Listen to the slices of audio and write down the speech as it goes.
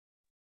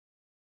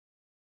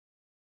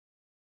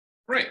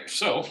Right,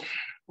 so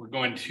we're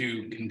going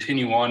to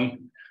continue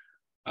on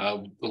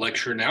the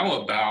lecture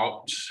now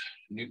about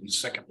Newton's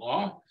second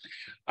law.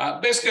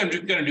 Basically, I'm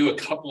just going to do a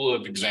couple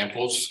of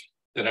examples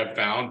that I've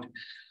found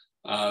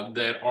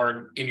that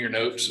are in your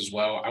notes as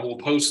well. I will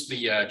post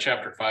the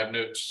chapter 5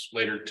 notes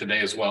later today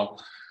as well.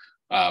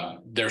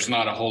 There's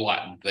not a whole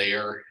lot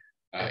there.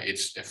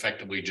 It's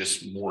effectively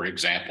just more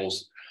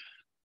examples.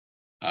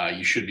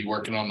 You should be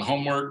working on the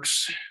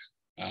homeworks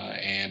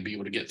and be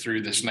able to get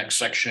through this next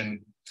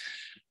section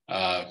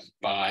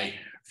by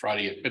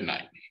Friday at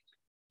midnight.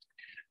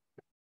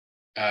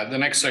 The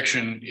next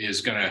section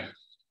is going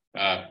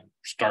to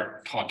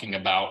start talking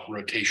about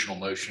rotational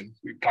motion.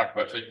 We've talked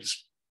about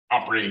things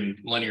operating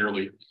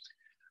linearly.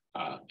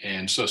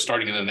 And so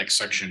starting in the next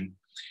section,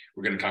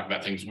 we're going to talk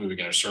about things moving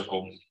in a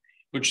circle,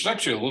 which is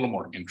actually a little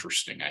more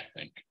interesting, I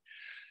think.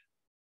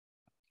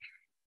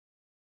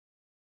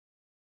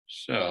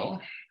 So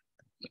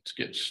let's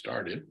get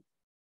started.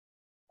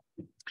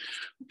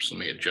 Oops, let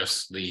me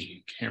adjust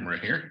the camera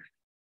here.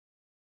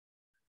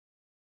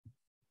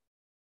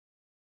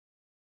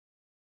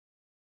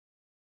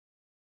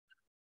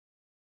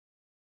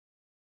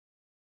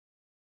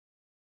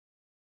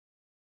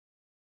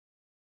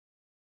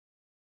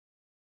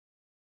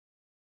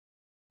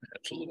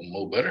 That's a little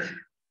more better. And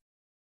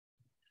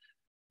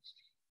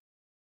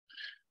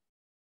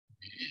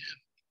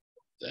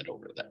that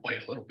over that way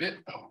a little bit.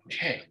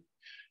 Okay.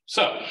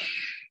 So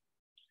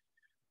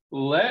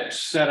let's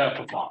set up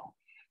a problem.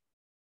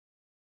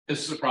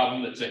 This is a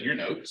problem that's in your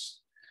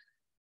notes.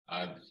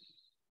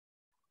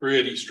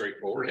 Pretty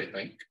straightforward, I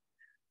think.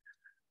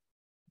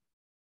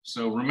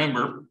 So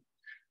remember,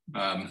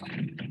 I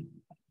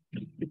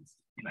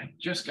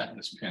just got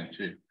this pen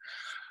too.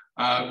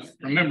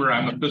 Remember,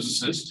 I'm a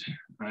physicist.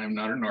 I'm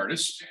not an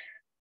artist.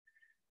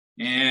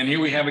 And here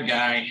we have a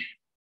guy,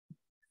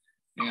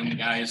 and the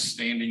guy is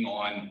standing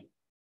on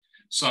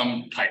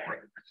some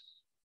tightrope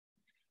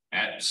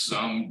at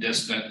some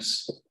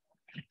distance.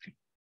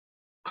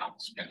 Wow,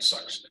 this pen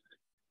sucks.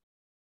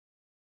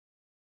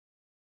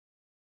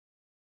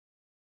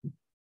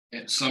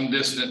 At some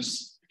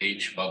distance,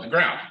 h above the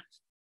ground.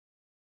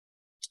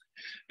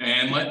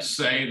 And let's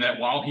say that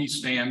while he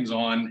stands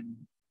on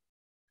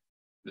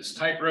this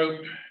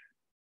tightrope,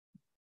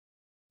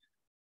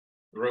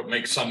 the rope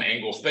makes some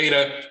angle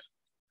theta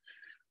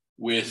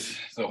with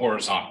the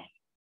horizontal.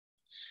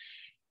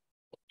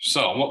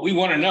 So what we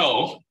want to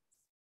know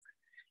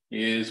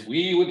is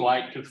we would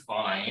like to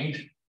find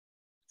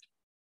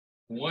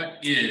what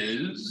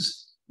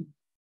is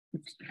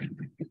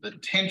the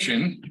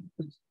tension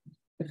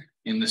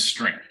in the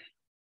string.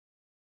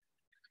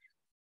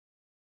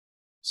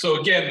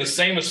 So again, the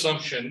same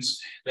assumptions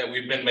that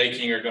we've been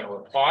making are going to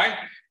apply.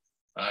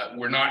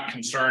 We're not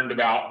concerned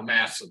about the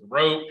mass of the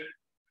rope.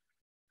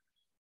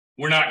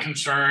 We're not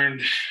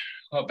concerned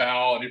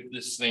about if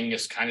this thing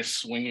is kind of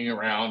swinging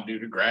around due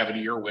to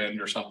gravity or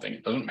wind or something.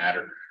 It doesn't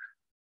matter.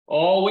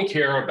 All we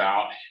care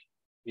about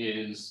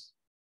is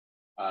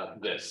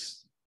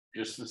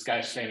just this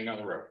guy standing on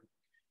the rope.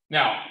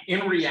 Now,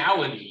 in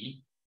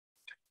reality,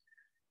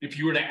 if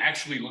you were to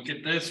actually look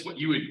at this, what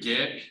you would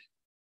get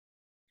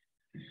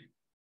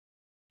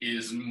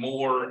is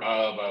more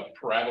of a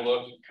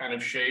parabola kind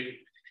of shape.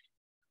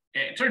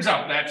 And it turns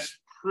out that's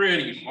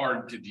pretty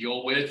hard to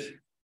deal with.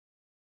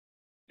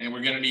 And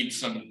we're going to need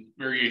some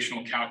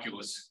variational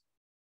calculus.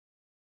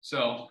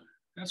 So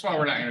that's why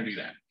we're not going to do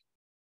that.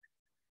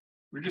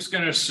 We're just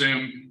going to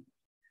assume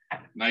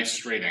nice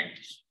straight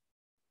angles.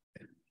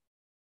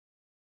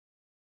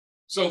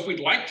 So if we'd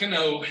like to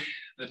know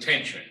the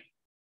tension,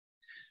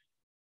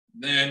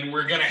 then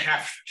we're going to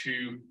have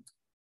to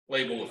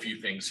label a few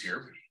things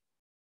here.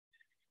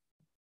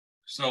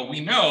 So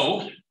we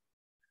know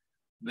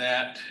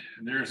that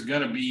there's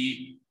going to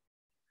be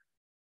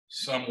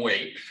some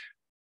weight.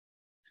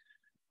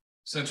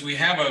 Since we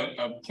have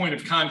a point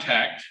of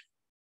contact,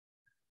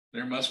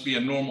 there must be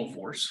a normal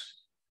force.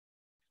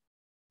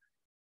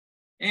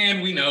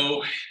 And we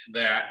know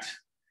that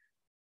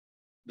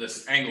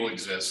this angle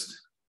exists,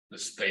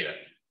 this theta.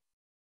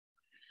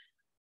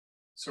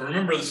 So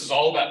remember, this is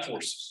all about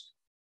forces.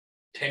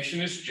 Tension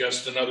is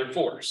just another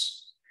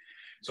force.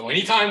 So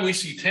anytime we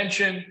see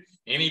tension,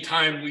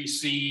 anytime we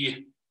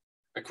see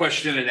a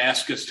question that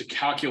asks us to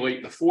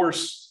calculate the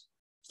force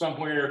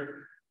somewhere,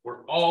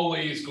 we're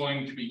always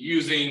going to be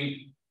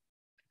using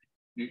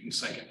Newton's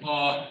second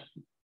law.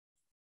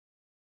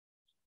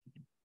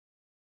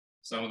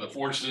 Sum of the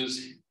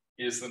forces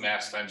is the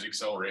mass times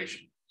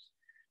acceleration.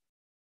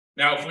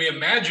 Now, if we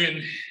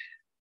imagine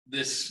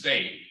this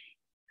state,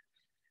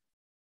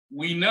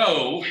 we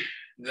know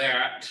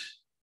that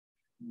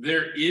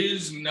there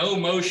is no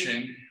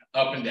motion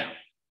up and down.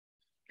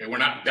 Okay, we're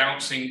not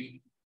bouncing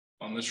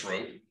on this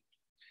rope.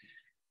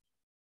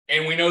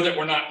 And we know that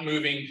we're not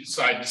moving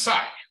side to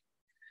side.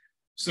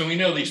 So we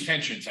know these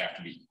tensions have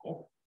to be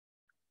equal.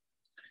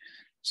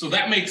 So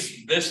that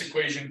makes this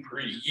equation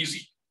pretty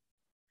easy.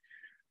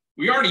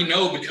 We already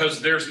know,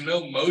 because there's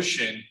no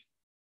motion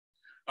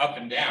up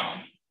and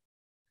down,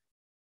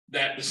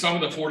 that the sum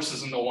of the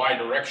forces in the y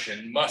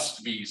direction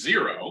must be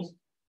 0.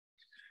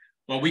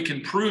 Well, we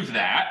can prove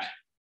that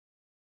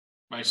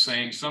by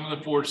saying some of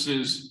the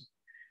forces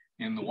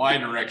in the y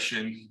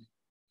direction,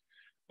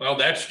 well,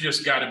 that's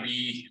just got to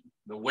be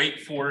the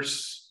weight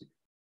force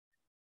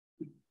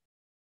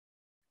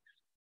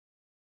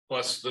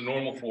plus the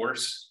normal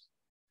force,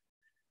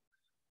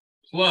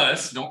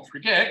 plus, don't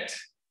forget,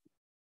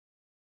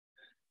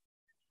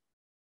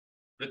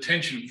 the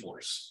tension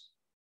force.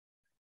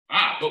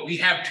 But we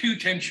have two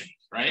tensions,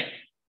 right?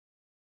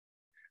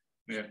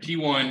 We have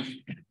T1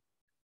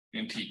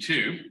 and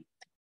T2.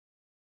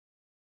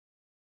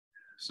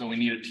 So we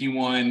need a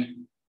T1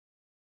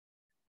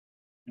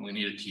 and we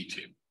need a T2.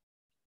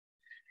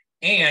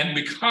 And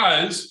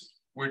because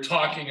we're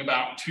talking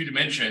about two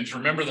dimensions,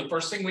 remember the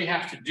first thing we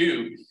have to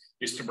do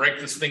is to break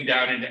this thing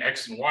down into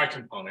X and Y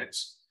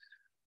components.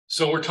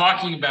 So we're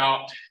talking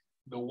about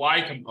the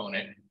Y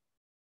component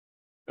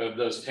of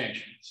those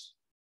tensions.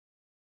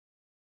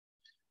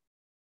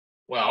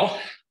 Well,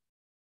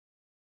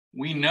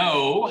 we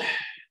know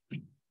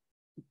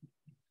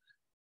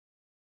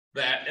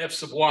that F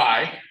sub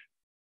Y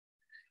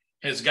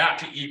has got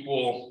to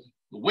equal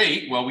the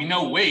weight. Well, we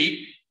know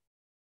weight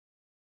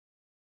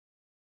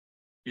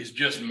is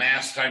just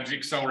mass times the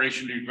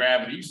acceleration due to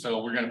gravity.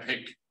 So we're going to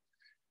pick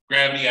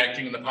gravity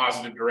acting in the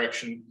positive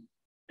direction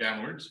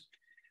downwards.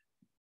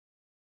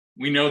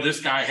 We know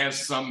this guy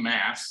has some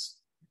mass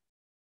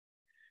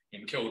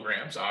in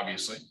kilograms,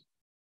 obviously.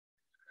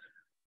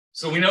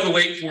 So we know the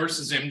weight force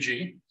is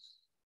mg.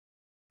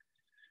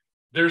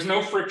 There's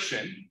no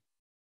friction.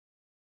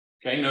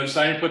 Okay, notice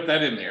I didn't put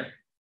that in there.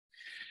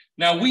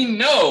 Now we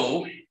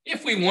know,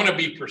 if we want to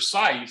be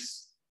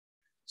precise,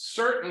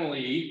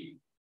 certainly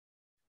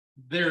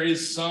there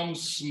is some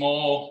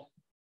small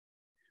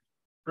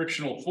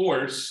frictional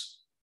force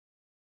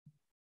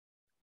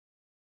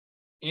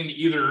in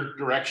either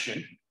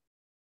direction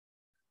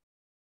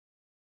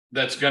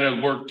that's going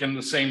to work in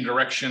the same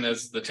direction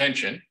as the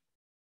tension.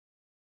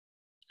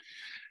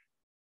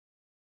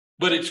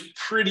 But it's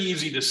pretty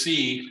easy to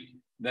see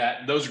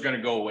that those are going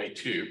to go away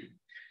too.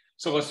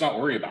 So let's not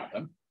worry about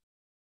them.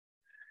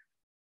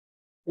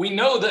 We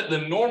know that the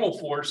normal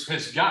force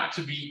has got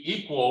to be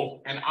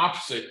equal and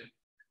opposite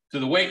to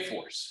the weight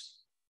force.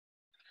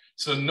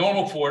 So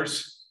normal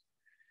force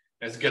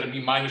is going to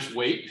be minus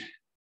weight.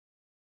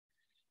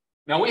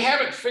 Now we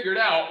haven't figured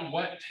out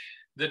what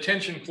the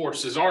tension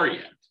forces are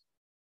yet.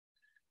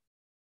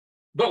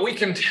 But we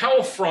can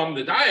tell from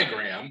the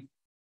diagram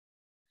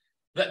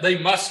that they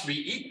must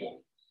be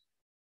equal,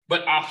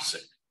 but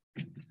opposite.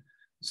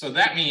 So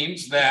that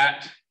means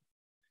that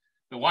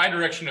the y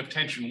direction of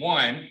tension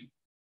 1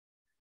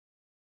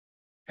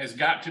 has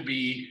got to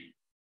be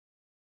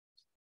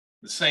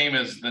the same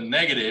as the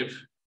negative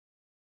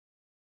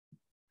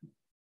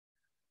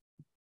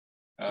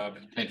of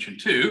tension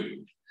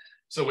 2.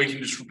 So we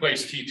can just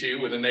replace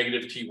T2 with a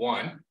negative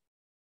T1.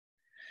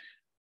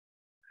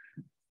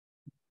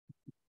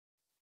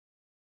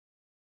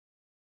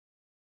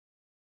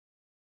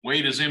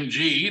 Weight is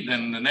mg,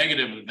 then the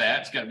negative of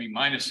that's got to be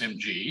minus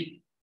mg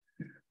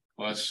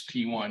plus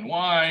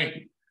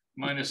T1y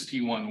minus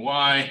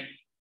T1y.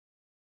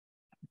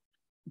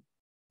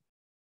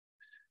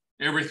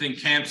 Everything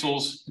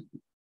cancels.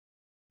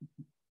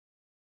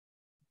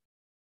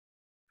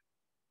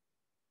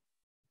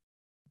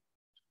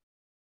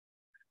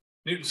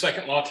 Newton's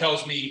second law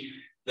tells me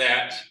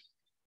that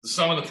the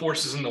sum of the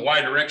forces in the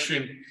y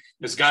direction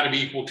has got to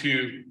be equal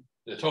to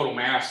the total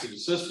mass of the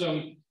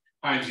system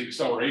times the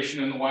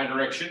acceleration in the y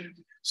direction.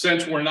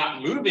 Since we're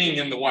not moving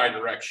in the y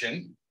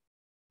direction,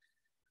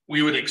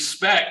 we would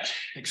expect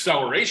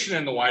acceleration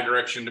in the y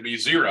direction to be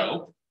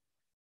 0.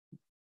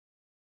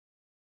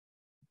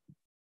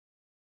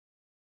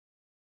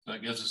 So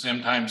that gives us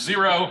m times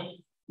 0,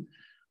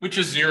 which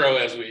is 0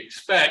 as we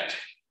expect.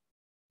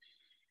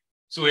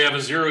 So we have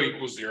a 0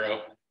 equals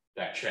 0,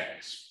 that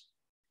checks.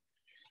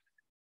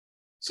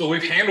 So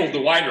we've handled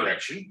the y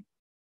direction.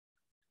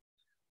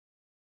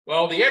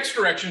 Well, the x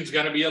direction is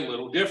going to be a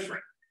little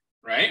different,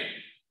 right?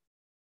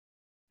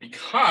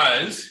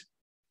 Because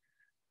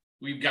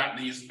we've got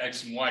these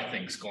x and y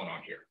things going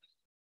on here.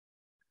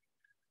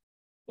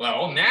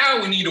 Well,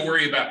 now we need to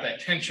worry about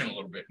that tension a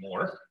little bit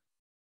more.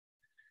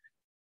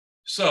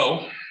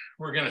 So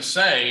we're going to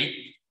say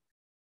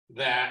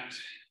that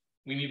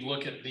we need to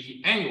look at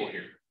the angle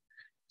here.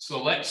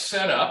 So let's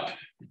set up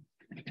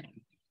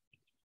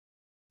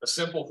a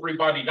simple free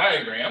body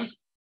diagram.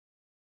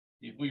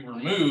 If we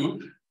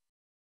remove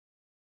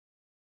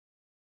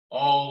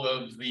all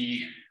of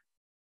the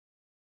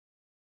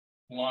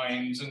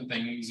lines and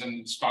things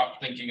and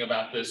stop thinking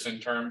about this in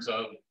terms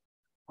of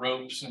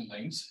ropes and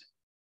things,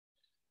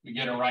 we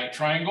get a right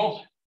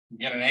triangle, we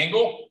get an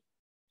angle,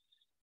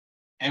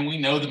 and we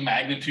know the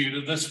magnitude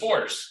of this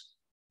force.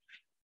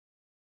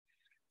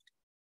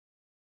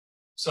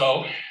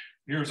 So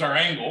here's our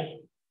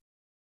angle.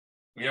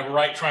 We have a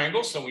right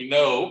triangle, so we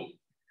know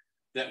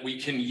that we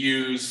can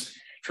use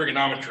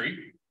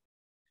trigonometry.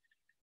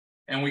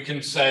 And we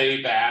can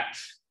say that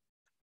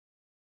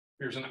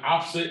here's an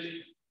opposite,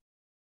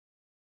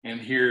 and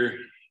here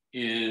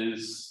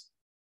is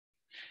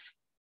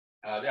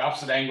the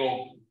opposite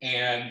angle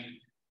and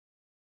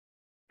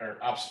or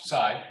opposite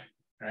side,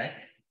 right?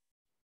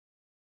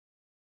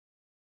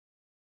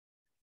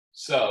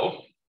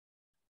 So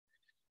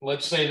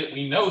let's say that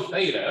we know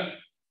theta,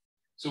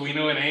 so we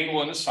know an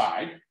angle and a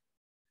side.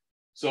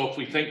 So if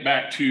we think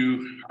back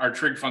to our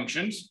trig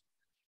functions,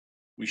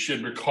 we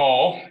should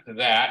recall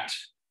that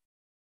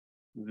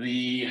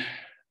the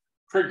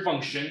trig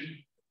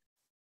function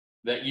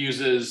that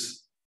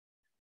uses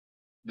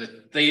the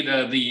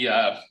theta, the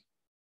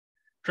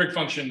trig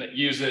function that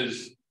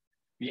uses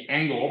the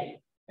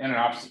angle and an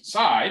opposite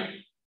side,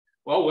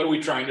 well, what are we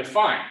trying to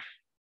find?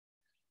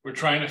 We're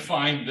trying to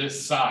find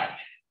this side.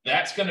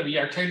 That's going to be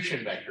our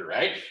tension vector,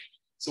 right?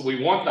 So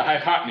we want the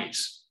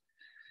hypotenuse.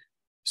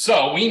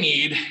 So we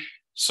need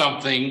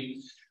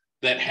something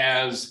that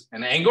has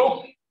an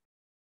angle,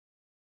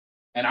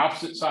 an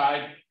opposite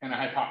side, and a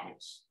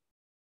hypotenuse.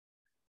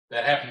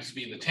 That happens to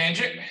be the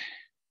tangent.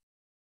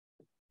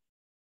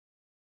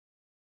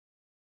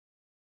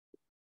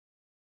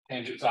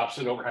 Tangent's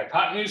opposite over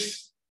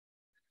hypotenuse.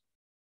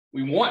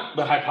 We want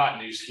the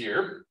hypotenuse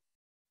here.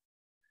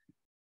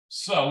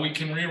 So we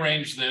can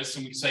rearrange this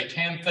and we say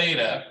tan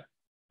theta,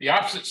 the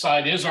opposite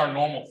side is our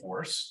normal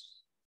force.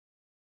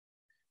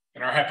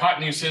 And our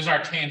hypotenuse is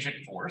our tangent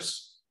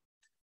force.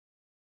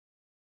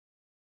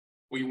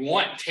 We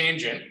want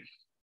tangent,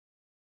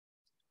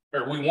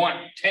 or we want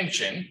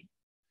tension.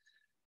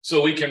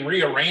 So we can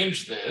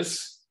rearrange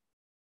this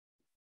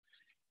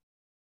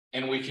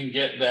and we can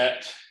get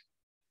that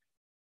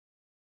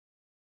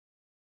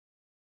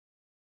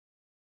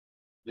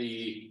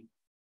the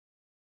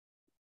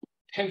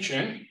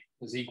tension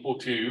is equal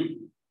to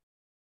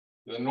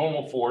the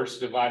normal force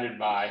divided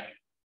by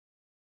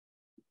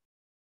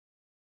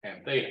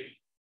tan theta.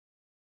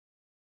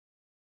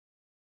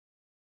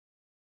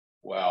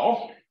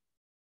 Well,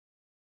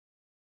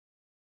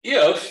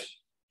 if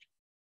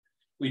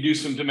we do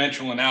some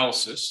dimensional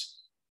analysis,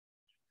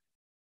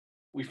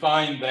 we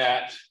find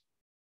that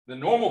the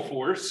normal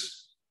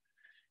force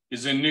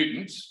is in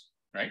newtons,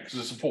 right? Because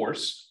it's a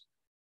force.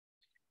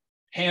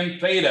 Tan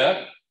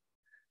theta,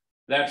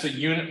 that's a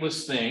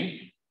unitless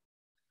thing.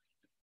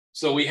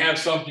 So we have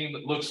something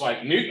that looks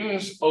like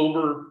newtons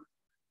over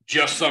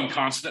just some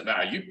constant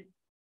value.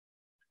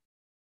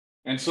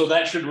 And so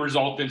that should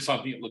result in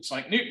something that looks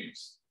like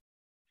newtons.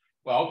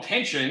 Well,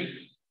 tension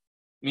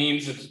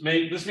means,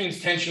 this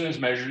means tension is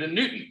measured in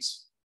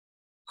newtons.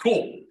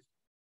 Cool.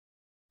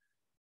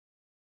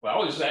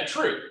 Well, is that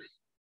true?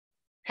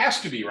 Has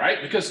to be,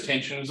 right? Because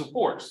tension is a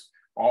force.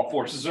 All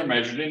forces are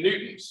measured in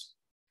newtons.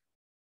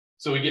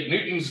 So we get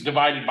newtons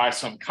divided by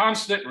some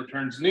constant,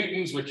 returns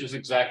newtons, which is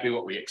exactly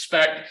what we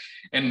expect.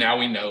 And now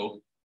we know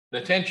the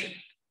tension.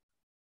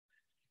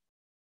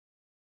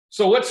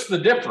 So what's the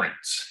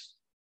difference?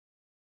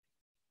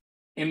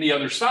 In the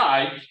other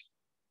side,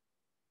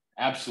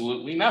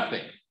 absolutely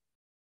nothing.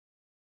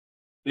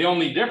 The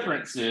only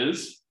difference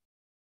is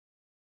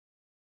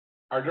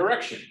our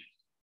direction.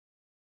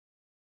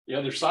 The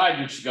other side,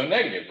 we should go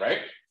negative,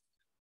 right?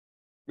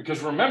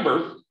 Because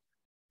remember,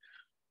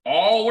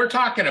 all we're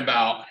talking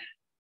about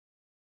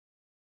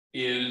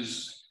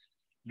is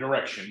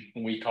direction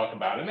when we talk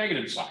about a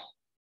negative sign.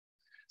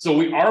 So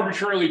we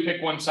arbitrarily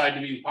pick one side to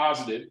be the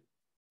positive.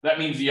 That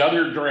means the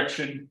other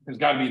direction has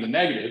got to be the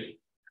negative.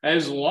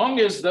 As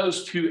long as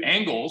those two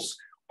angles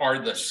are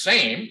the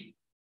same,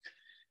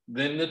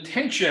 then the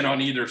tension on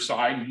either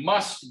side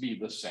must be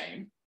the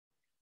same.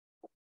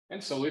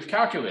 And so we've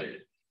calculated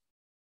it.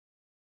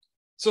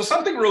 So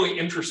something really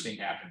interesting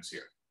happens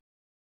here.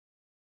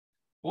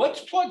 Let's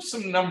plug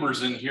some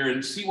numbers in here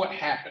and see what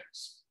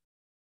happens.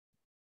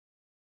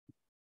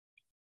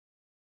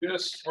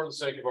 Just for the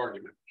sake of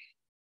argument.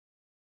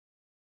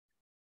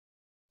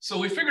 So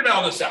we figured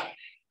all this out.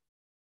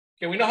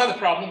 Okay, we know how the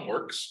problem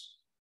works.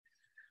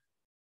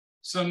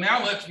 So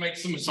now let's make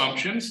some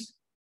assumptions.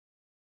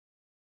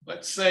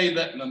 Let's say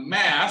that the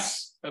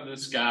mass of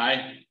this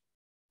guy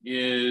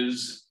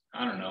is,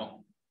 I don't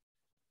know,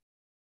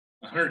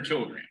 100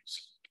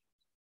 kilograms.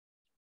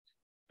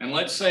 And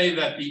let's say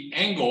that the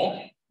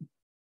angle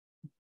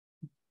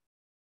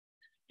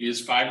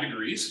is 5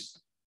 degrees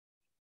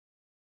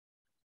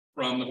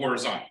from the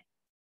horizontal.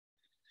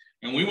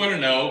 And we want to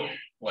know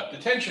what the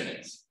tension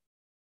is.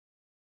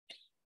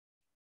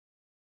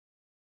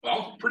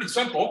 Well, pretty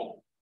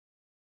simple.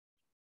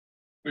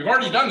 We've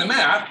already done the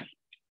math.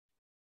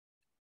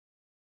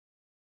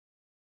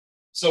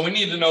 So we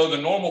need to know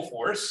the normal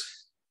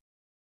force.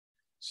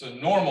 So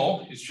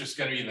normal is just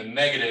going to be the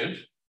negative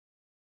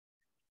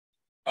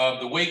of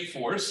the weight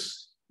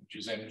force, which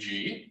is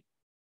mg.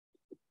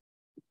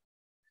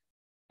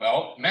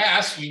 Well,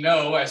 mass, we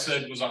know, I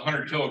said, was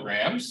 100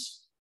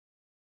 kilograms.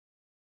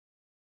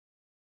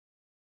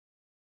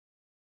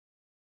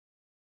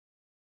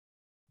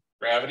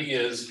 Gravity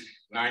is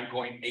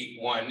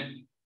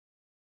 9.81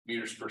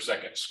 meters per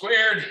second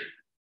squared.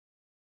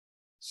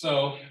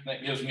 So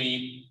that gives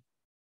me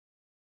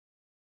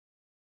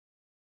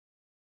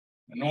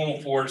a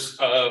normal force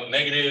of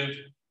negative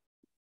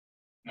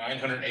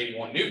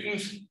 981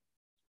 newtons.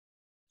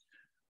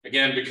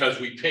 Again, because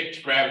we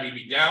picked gravity to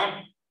be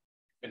down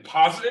and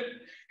positive.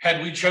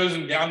 Had we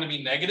chosen down to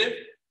be negative,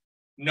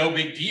 no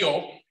big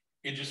deal.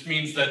 It just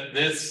means that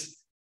this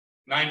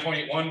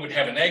 9.81 would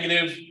have a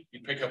negative. You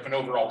pick up an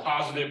overall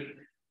positive.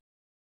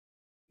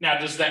 Now,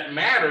 does that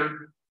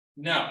matter?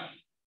 No.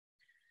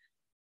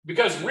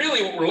 Because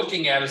really what we're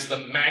looking at is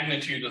the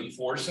magnitude of the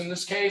force in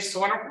this case,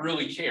 so I don't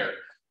really care.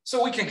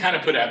 So we can kind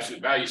of put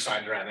absolute value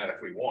signs around that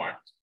if we want.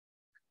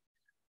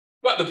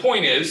 But the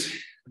point is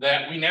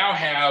that we now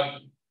have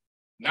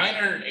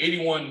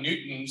 981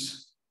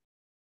 newtons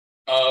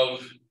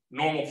of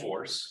normal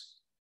force,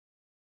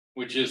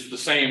 which is the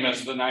same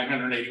as the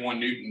 981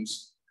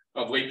 newtons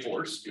of weight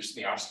force, just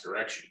in the opposite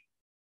direction.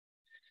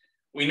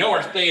 We know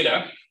our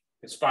theta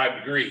is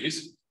 5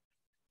 degrees.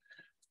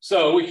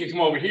 So we can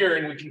come over here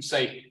and we can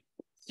say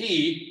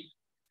T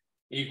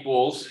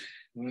equals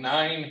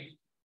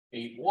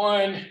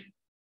 981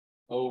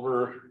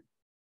 over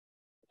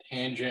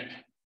tangent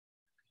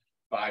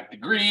 5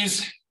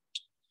 degrees.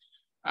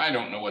 I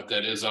don't know what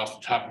that is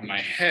off the top of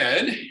my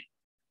head.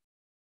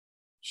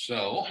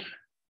 So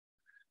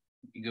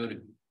you go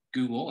to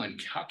Google and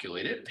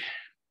calculate it.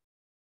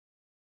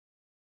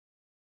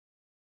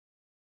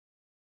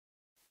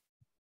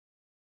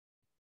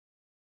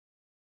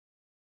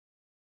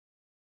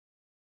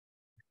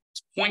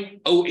 It's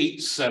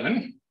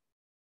 0.087.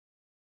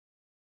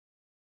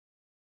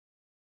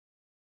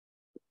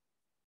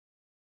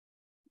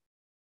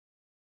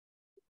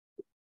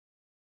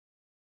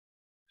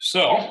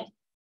 So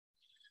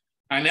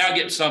I now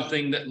get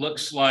something that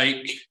looks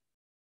like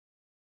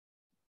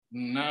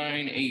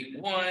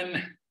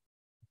 981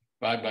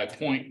 divided by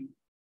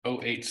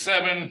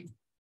 0.087.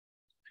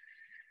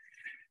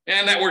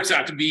 And that works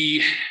out to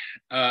be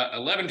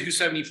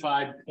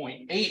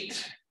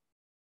 11,275.8.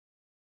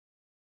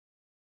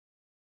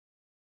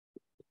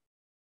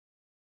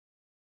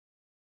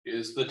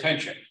 Is the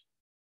tension.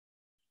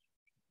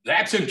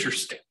 That's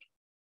interesting.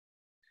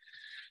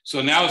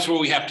 So now it's where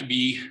we have to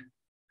be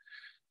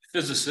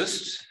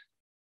physicists.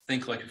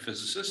 Think like a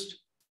physicist.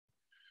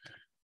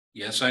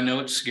 Yes, I know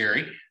it's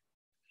scary.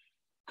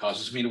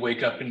 Causes me to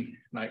wake up in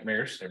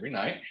nightmares every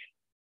night.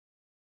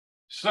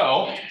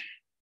 So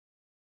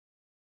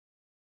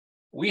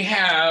we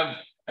have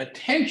a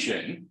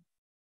tension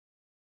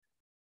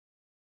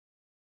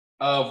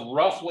of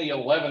roughly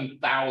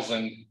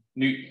 11,000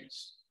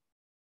 newtons.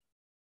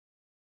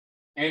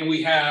 And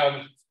we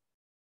have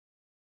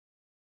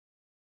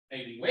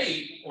a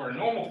weight or a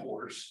normal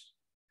force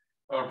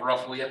of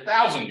roughly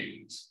 1,000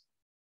 newtons.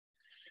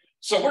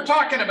 So we're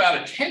talking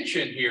about a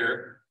tension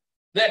here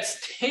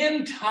that's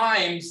 10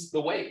 times the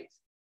weight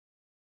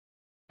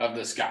of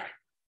this guy.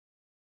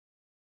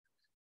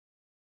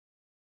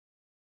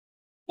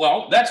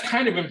 Well, that's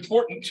kind of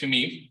important to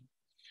me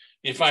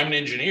if I'm an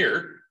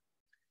engineer,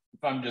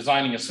 if I'm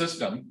designing a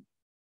system.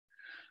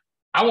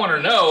 I want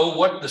to know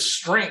what the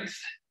strength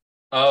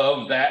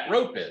of that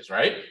rope is,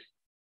 right?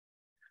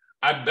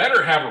 I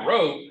better have a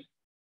rope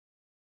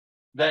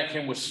that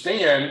can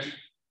withstand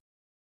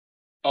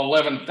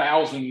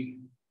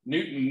 11,000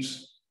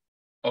 newtons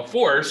of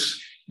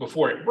force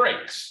before it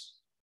breaks,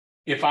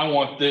 if I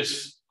want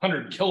this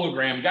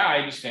 100-kilogram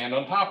guy to stand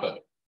on top of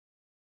it.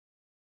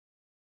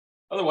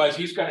 Otherwise,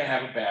 he's going to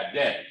have a bad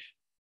day.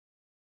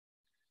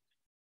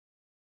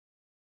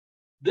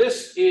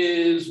 This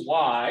is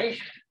why,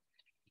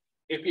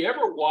 if you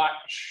ever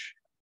watch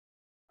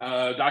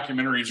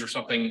documentaries or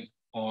something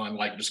on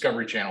like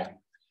Discovery Channel,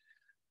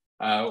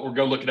 or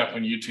go look it up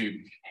on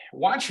YouTube,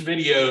 watch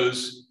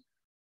videos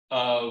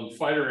of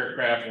fighter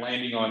aircraft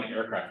landing on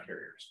aircraft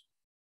carriers.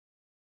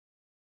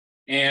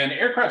 And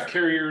aircraft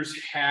carriers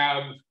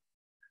have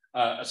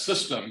a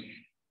system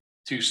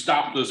to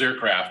stop those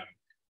aircraft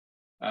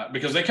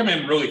because they come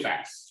in really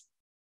fast.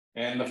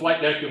 And the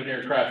flight deck of an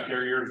aircraft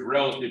carrier is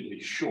relatively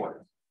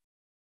short.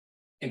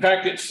 In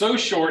fact, it's so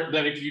short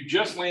that if you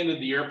just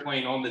landed the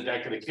airplane on the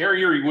deck of the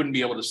carrier, you wouldn't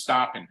be able to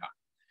stop in time.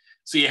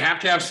 So you have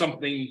to have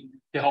something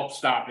to help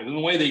stop it. And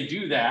the way they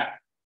do that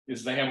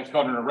is they have what's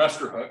called an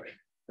arrestor hook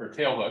or a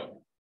tail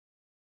hook.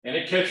 And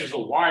it catches a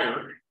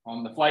wire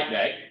on the flight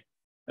deck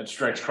that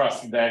stretches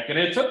across the deck. And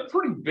it's a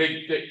pretty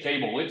big, thick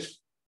cable.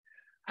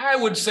 I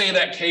would say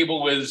that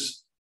cable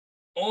is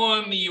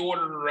on the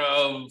order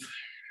of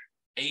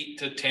 8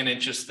 to 10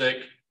 inches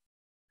thick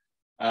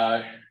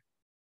and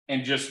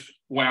just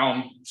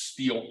wound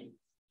steel.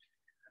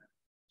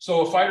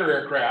 So a fighter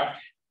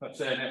aircraft, let's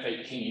say an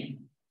F-18,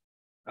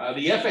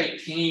 the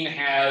F-18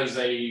 has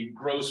a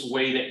gross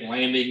weight at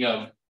landing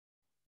of,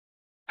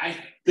 I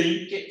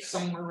think it's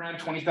somewhere around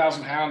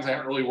 20,000 pounds. I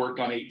haven't really worked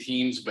on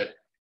 18s, but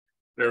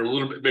they're a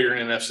little bit bigger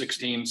than an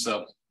F-16,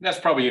 so that's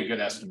probably a good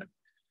estimate.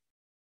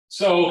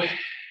 So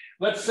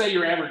let's say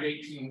your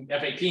average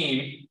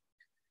F-18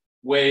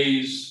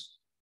 weighs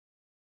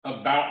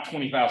about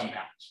 20,000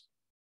 pounds.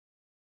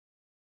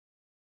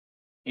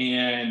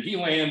 And he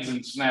lands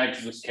and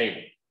snags this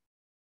cable.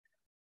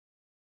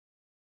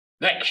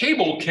 That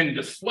cable can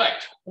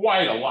deflect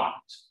quite a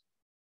lot,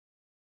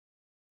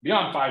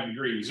 beyond 5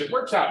 degrees. It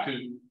works out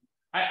to,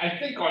 I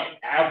think on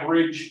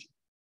average,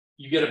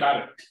 you get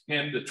about a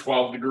 10 to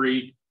 12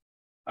 degree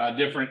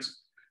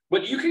difference.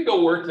 But you can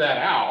go work that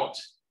out.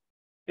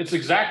 It's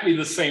exactly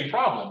the same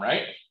problem,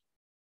 right?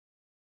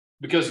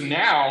 Because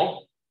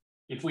now,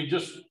 if we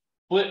just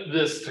flip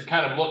this to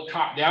kind of look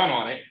top down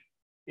on it,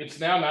 it's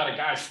now not a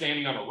guy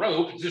standing on a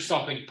rope, it's just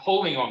something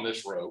pulling on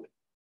this rope.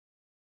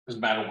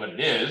 Doesn't matter what it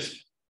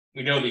is.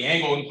 We know the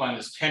angle incline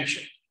is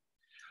tension.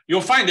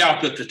 You'll find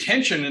out that the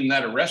tension in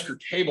that arrestor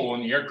cable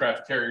in the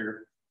aircraft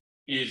carrier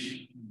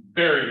is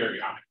very, very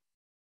high.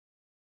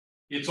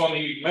 It's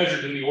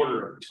measured in the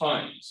order of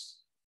tons.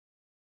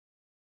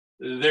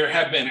 There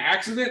have been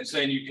accidents,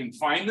 and you can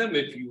find them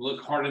if you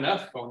look hard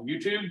enough on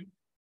YouTube,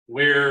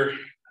 where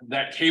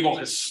that cable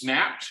has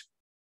snapped.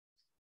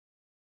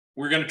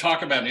 We're going to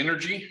talk about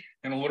energy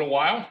in a little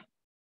while.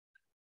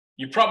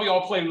 You probably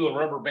all played with a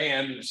rubber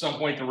band, and at some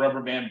point the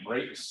rubber band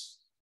breaks,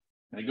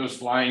 and it goes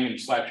flying and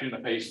slaps you in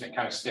the face, and it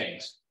kind of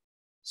stings.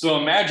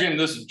 So imagine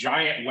this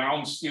giant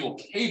wound steel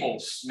cable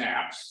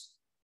snaps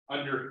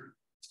under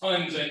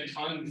tons and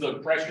tons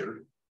of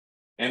pressure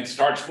and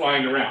starts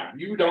flying around.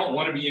 You don't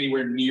want to be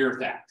anywhere near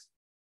that.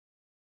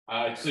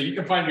 So you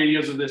can find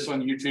videos of this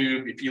on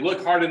YouTube. If you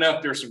look hard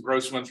enough, there's some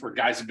gross ones where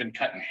guys have been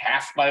cut in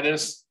half by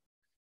this.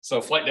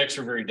 So flight decks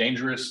are very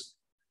dangerous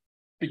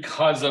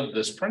because of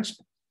this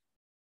principle.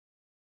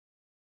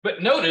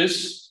 But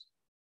notice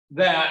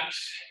that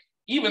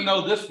even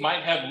though this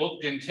might have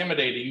looked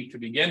intimidating to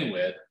begin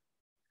with,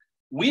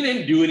 we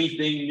didn't do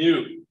anything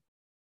new.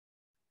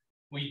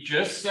 We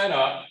just set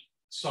up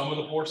sum of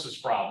the forces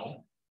problem.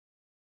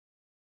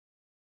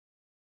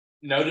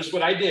 Notice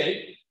what I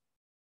did.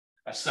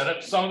 I set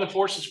up sum of the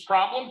forces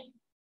problem.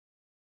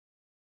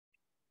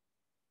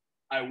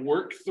 I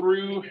worked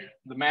through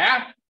the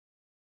math.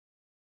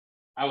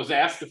 I was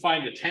asked to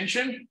find a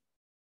tension.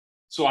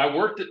 So I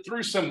worked it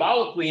through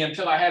symbolically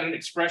until I had an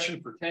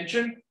expression for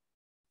tension.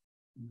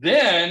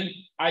 Then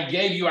I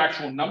gave you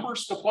actual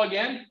numbers to plug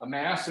in, a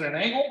mass and an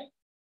angle.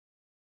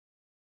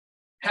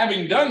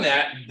 Having done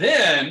that,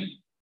 then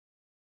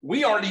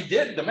we already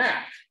did the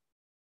math.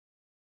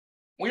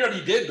 We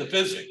already did the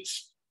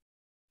physics.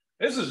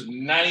 This is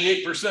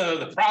 98% of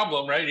the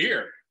problem right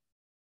here.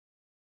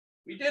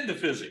 We did the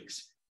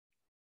physics.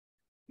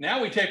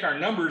 Now we take our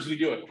numbers, we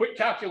do a quick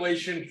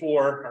calculation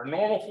for our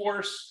normal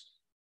force.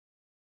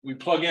 We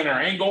plug in our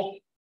angle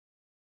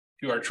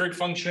to our trig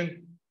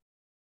function.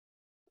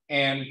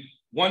 And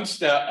one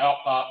step out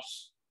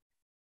pops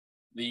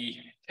the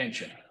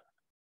tension.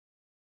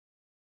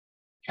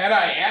 Had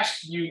I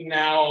asked you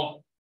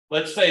now,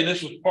 let's say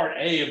this was part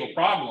A of a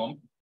problem,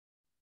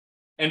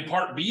 and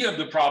part B of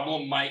the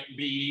problem might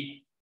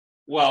be,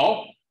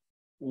 well,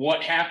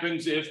 what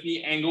happens if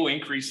the angle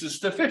increases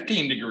to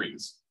 15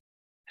 degrees?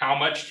 How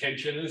much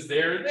tension is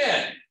there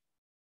then?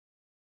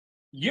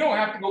 You don't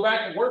have to go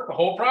back and work the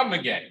whole problem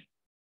again.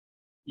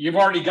 You've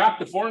already got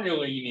the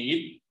formula you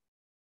need.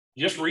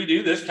 Just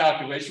redo this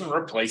calculation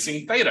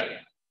replacing theta.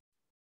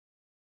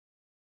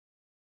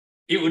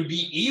 It would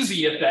be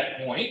easy at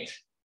that point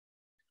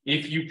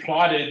if you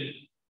plotted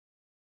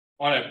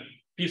on a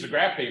piece of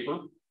graph paper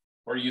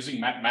or using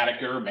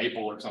Mathematica or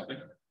Maple or something.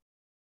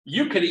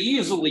 You could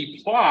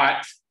easily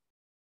plot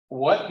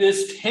what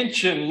this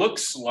tension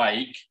looks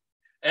like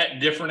at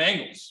different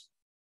angles.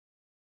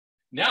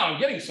 Now I'm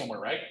getting somewhere,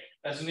 right?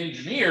 As an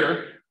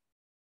engineer,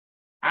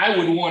 I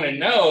would want to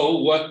know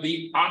what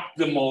the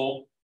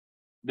optimal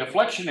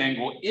deflection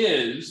angle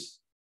is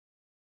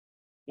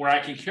where I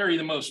can carry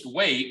the most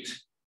weight,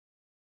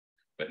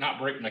 but not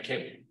break my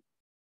cable.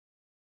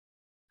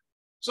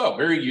 So,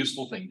 very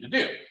useful thing to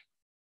do.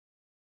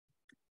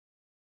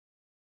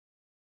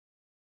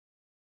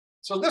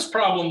 So this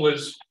problem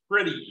was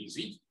pretty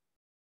easy.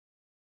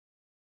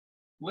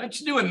 Let's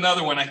do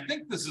another one. I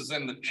think this is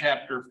in the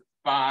chapter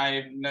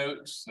 5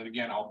 notes that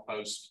again I'll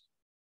post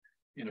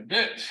in a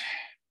bit.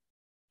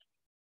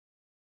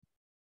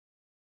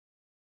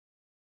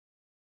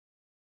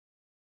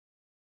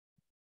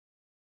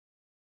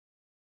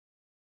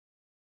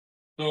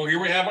 So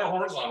here we have our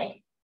horizontal.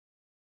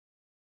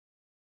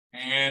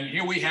 And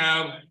here we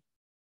have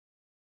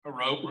a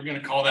rope. We're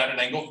going to call that an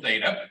angle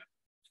theta.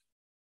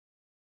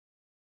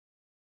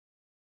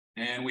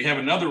 And we have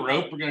another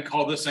rope. We're going to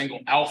call this angle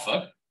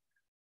alpha.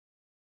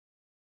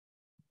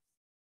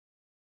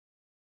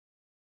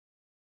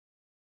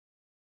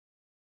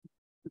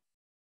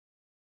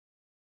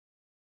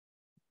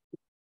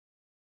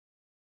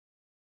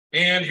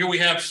 And here we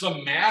have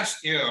some mass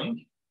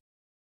M,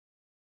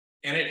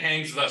 and it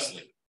hangs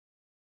thusly.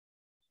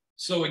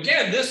 So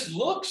again, this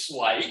looks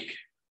like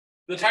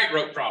the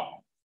tightrope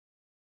problem,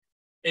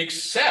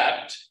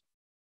 except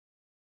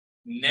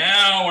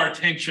now our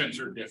tensions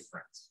are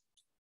different.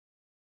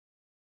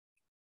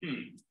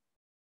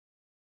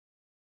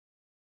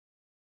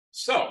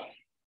 So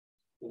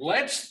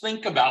let's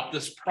think about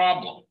this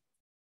problem.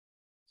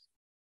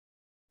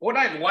 What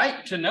I'd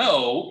like to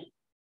know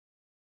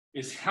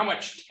is how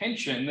much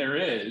tension there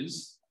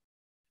is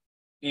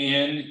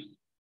in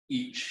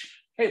each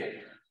cable.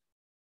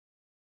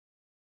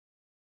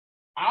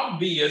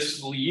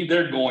 Obviously,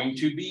 they're going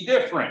to be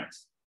different.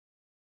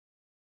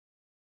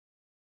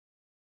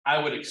 I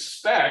would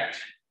expect,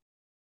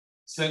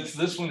 since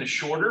this one is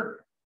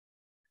shorter,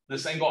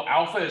 this angle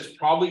alpha is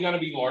probably going to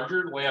be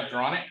larger the way I've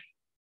drawn it.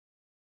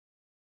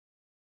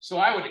 So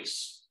I would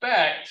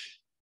expect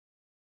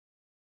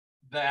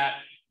that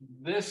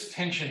this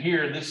tension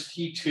here, this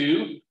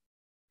T2,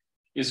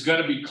 is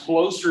going to be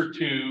closer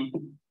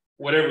to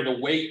whatever the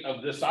weight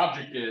of this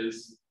object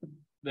is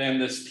than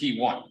this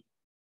T1.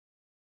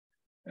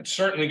 It's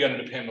certainly going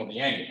to depend on the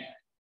angle.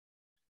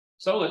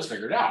 So let's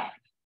figure it out.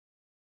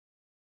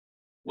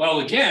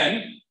 Well,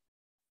 again,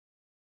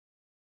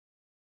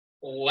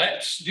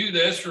 let's do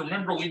this.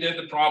 Remember, we did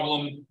the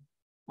problem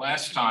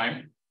last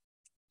time.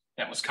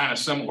 That was kind of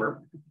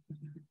similar.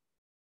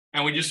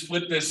 And we just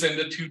split this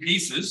into two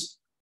pieces.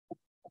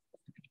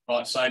 Call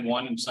it side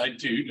 1 and side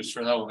 2, just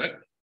for the hell of it.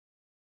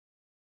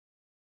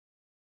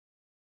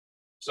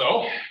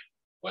 So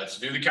let's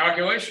do the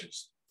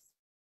calculations.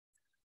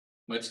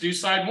 Let's do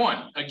side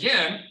 1.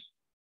 Again,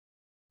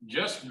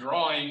 just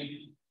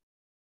drawing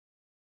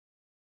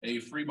a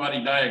free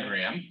body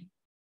diagram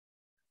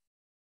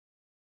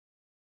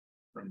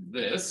from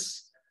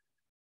this.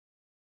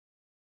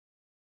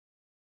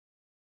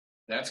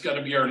 That's got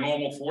to be our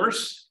normal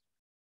force.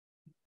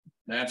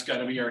 That's got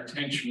to be our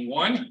tension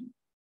 1.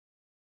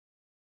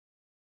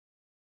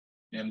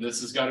 And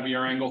this has got to be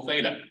our angle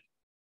theta.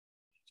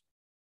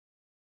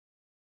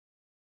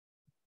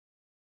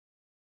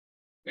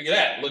 Look at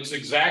that, looks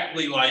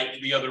exactly like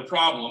the other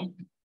problem.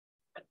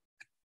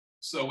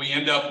 So we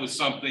end up with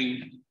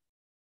something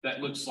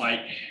that looks like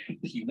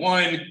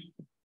T1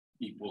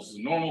 equals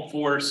the normal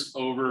force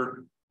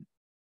over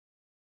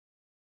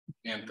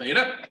n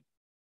theta.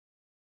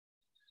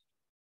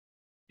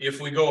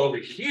 If we go over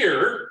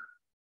here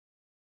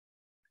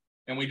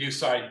and we do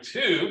side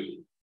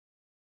 2,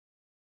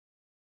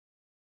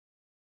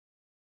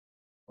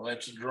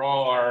 let's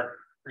draw our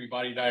free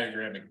body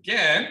diagram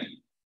again.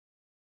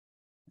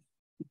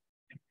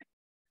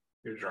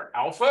 Here's our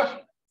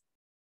alpha.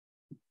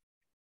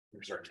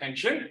 Here's our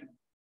tension.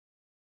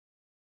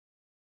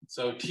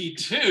 So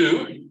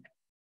T2,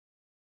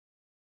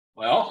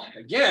 well,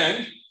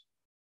 again,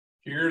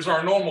 here's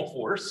our normal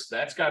force.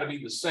 That's got to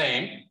be the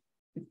same.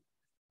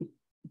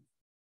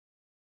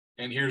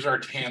 And here's our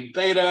tan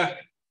theta.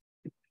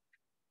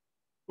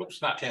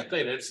 Whoops, not tan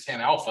theta, it's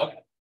tan alpha.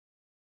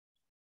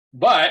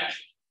 But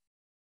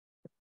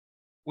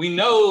we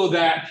know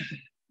that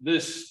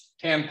this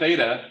tan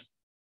theta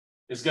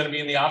is going to be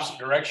in the opposite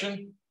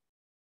direction.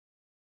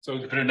 So we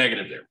can put a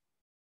negative there.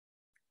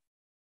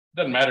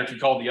 Doesn't matter if you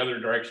call the other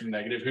direction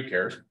negative, who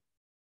cares?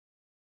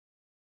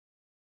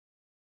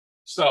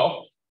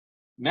 So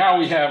now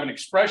we have an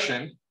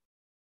expression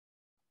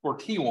for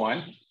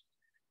T1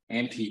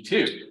 and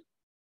T2.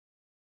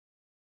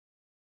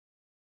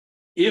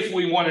 If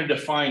we wanted to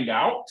find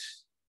out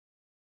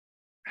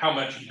how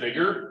much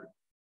bigger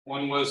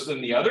one was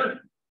than the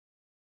other,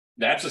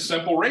 that's a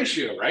simple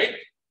ratio, right?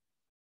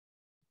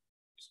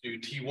 Just do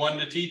T1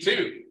 to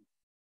T2.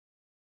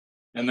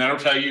 And that'll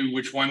tell you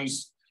which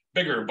one's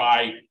bigger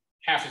by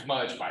half as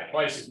much, by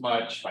twice as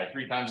much, by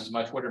 3 times as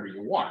much, whatever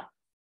you want.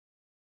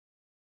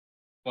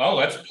 Well,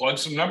 let's plug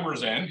some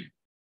numbers in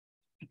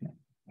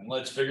and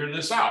let's figure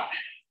this out.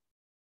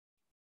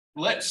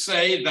 Let's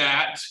say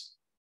that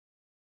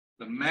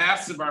the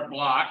mass of our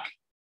block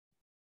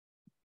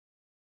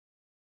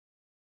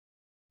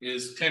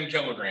is 10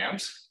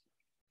 kilograms.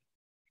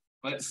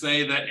 Let's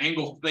say that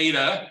angle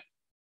theta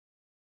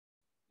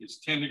is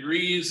 10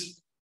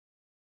 degrees.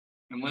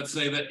 And let's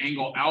say that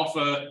angle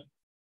alpha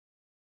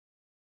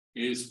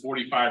is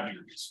 45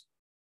 degrees.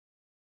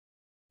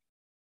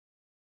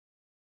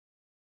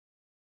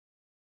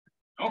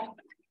 Oh,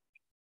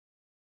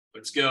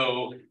 let's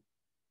go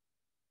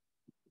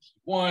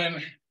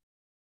 1.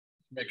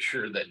 Make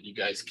sure that you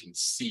guys can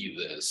see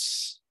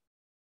this.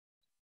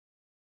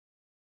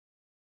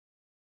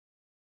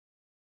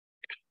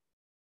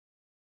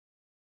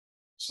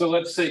 So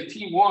let's say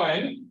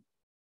T1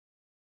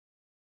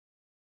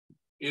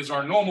 is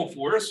our normal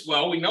force.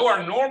 Well, we know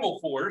our normal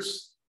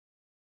force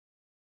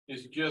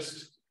is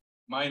just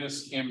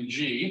minus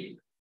mg,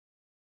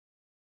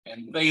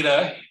 and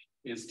theta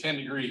is 10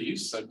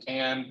 degrees, so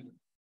tan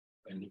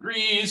 10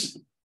 degrees.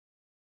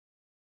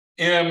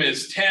 M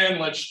is 10,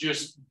 let's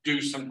just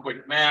do some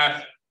quick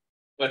math.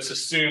 Let's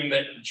assume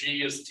that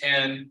G is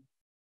 10,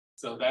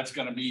 so that's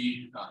gonna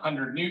be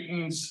 100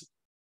 newtons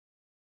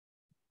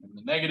in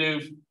the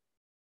negative,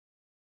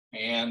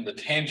 and the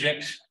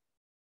tangent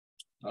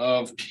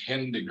of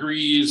 10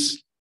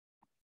 degrees.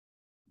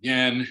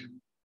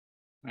 Again,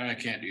 I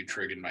can't do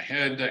trig in my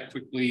head that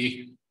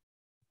quickly.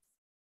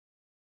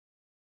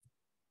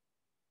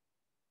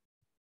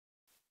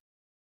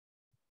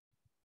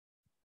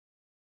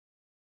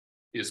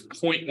 Is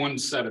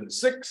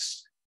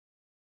 0.176.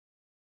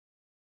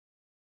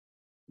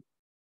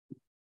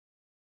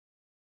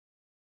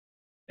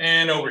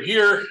 And over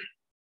here,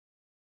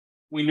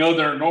 we know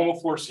that our normal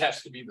force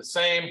has to be the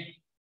same.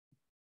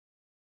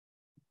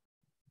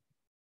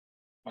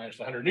 Minus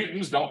 100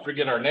 newtons. Don't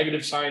forget our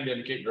negative sign to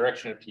indicate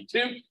direction of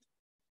T2.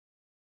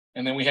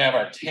 And then we have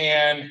our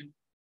tan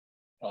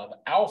of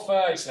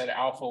alpha. I said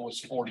alpha was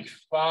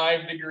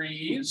 45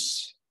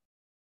 degrees.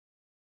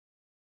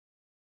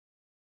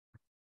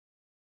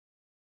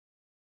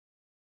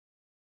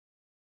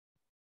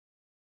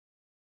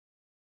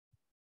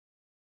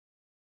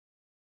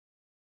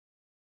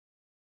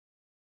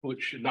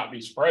 Which should not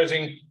be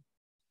surprising.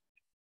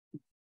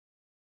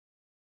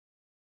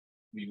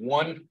 Be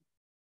 1.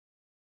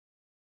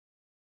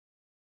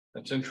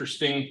 That's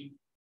interesting.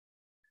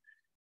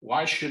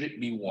 Why should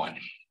it be 1?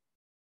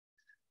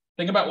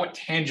 Think about what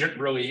tangent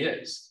really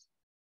is.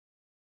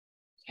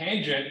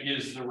 Tangent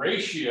is the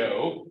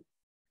ratio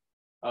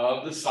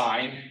of the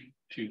sine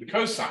to the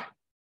cosine.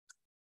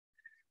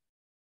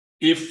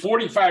 If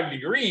 45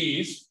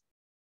 degrees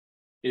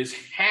is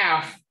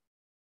half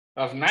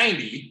of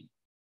 90,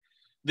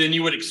 then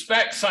you would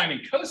expect sine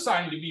and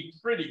cosine to be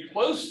pretty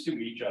close to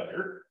each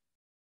other.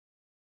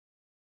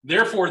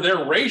 Therefore,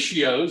 their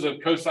ratios of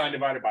cosine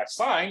divided by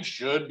sine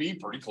should be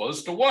pretty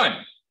close to 1.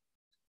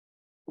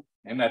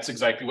 And that's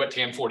exactly what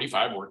tan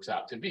 45 works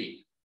out to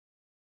be.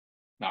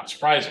 Not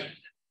surprising.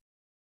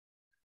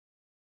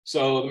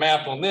 So the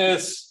math on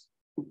this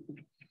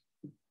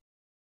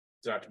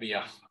is out to be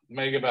a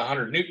mega of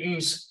 100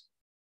 newtons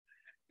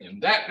in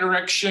that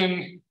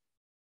direction.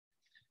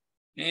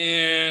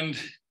 And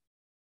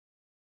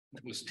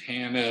it was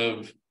tan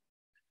of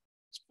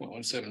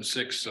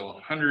 0.176, so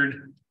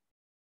 100.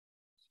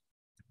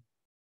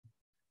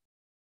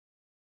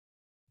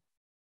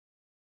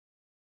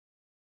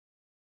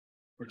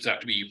 Works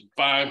out to be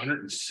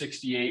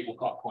 568, we'll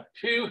call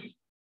it 0.2.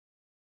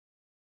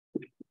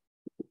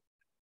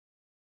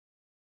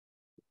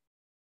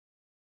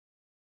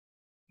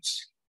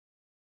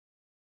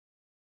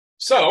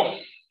 So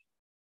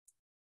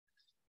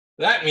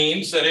that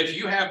means that if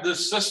you have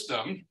this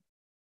system,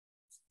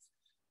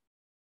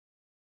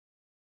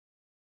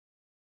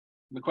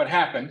 look what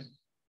happened.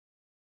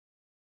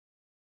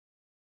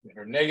 We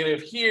have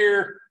negative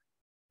here.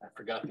 I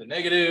forgot the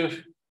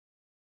negative.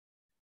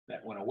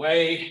 That went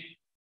away.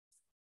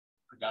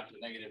 Forgot the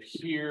negative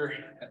here.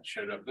 That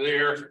showed up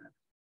there.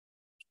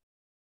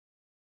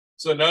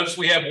 So notice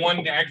we have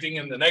one acting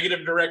in the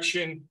negative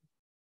direction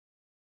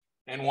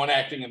and one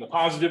acting in the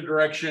positive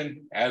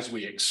direction, as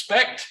we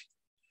expect,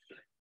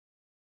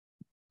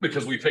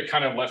 because we pick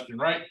kind of left and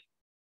right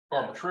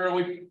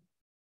arbitrarily.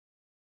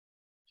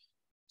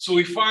 So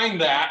we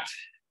find that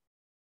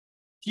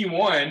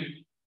T1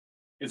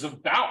 is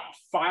about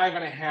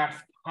 5.5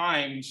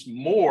 times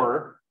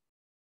more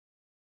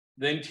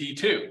than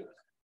T2.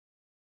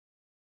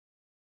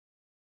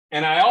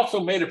 And I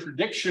also made a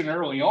prediction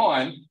early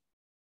on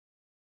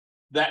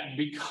that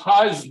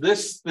because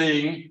this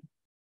thing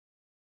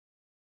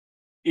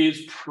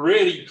is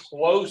pretty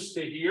close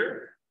to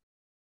here,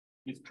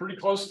 it's pretty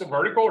close to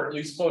vertical, or at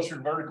least closer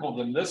to vertical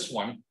than this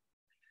one,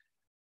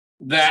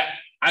 that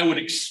I would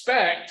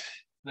expect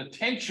the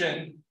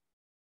tension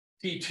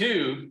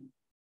T2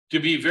 to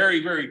be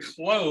very, very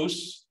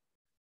close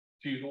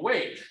to the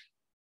weight.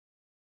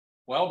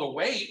 Well, the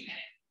weight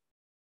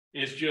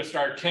is just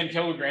our 10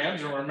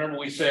 kilograms. And remember,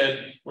 we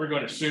said we're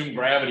going to assume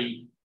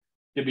gravity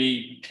to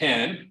be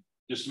 10,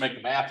 just to make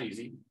the math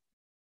easy.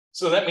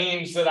 So that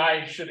means that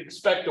I should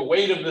expect the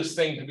weight of this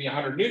thing to be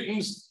 100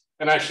 newtons,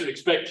 and I should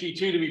expect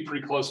T2 to be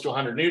pretty close to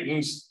 100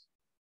 newtons,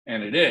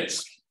 and it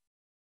is.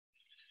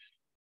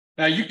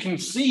 Now you can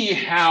see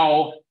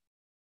how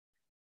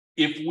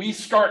if we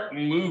start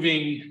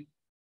moving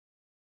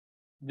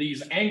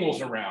these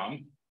angles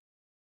around,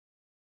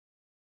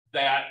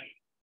 that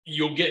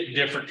you'll get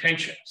different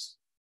tensions.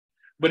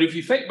 But if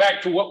you think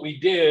back to what we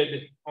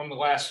did on the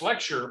last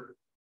lecture,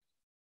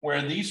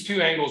 where these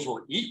two angles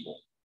were equal,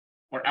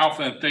 where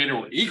alpha and theta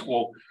were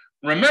equal,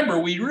 remember,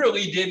 we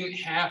really didn't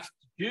have to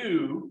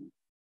do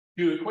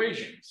two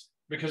equations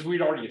because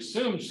we'd already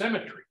assumed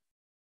symmetry.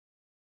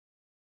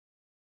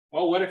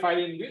 Well, what if I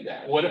didn't do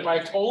that? What if I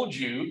told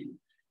you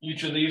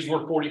each of these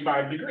were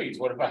 45 degrees?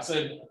 What if I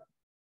said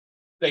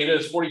theta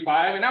is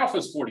 45 and alpha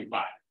is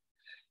 45?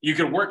 You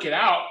could work it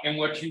out, and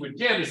what you would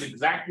get is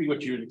exactly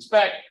what you would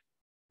expect.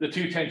 The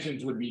two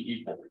tensions would be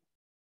equal.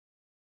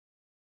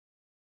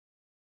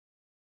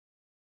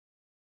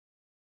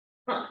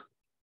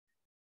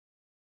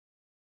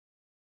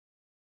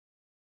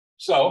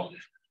 So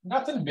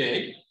nothing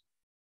big.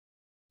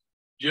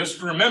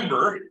 Just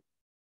remember,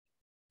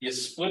 you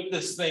split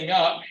this thing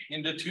up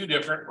into two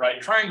different right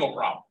triangle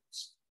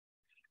problems.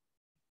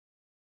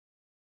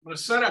 I'm going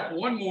to set up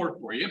one more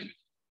for you.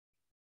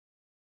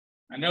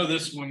 I know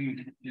this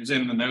one is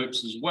in the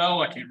notes as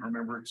well. I can't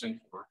remember, it's in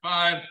 4 or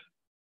 5.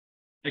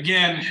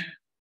 Again,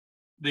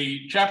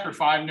 the chapter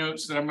 5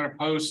 notes that I'm going to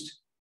post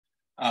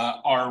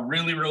are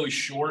really, really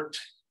short.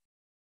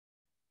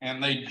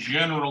 And they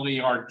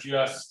generally are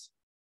just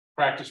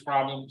practice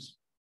problems.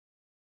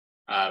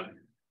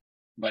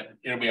 But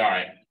it'll be all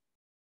right.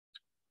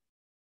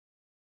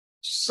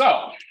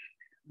 So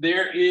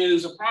there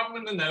is a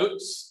problem in the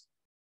notes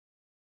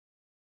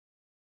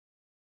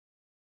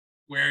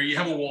where you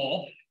have a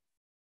wall.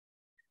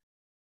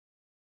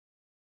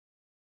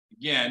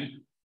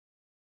 Again,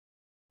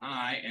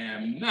 I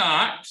am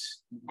not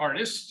an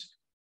artist,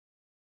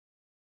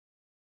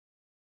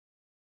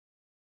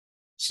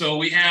 So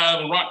we have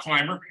a rock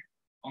climber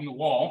on the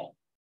wall.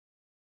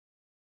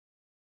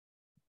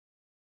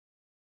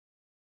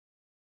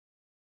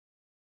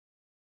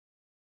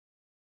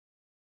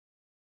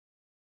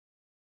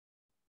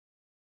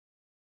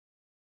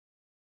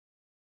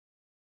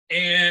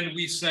 And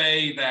we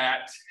say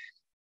that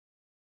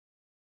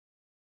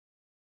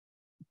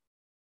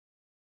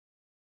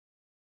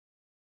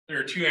there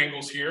are two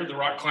angles here. The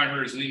rock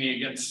climber is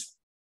leaning against,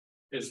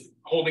 is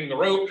holding the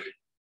rope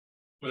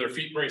with her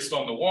feet braced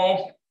on the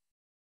wall.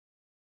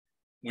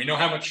 We know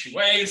how much she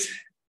weighs.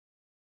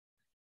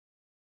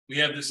 We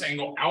have this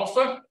angle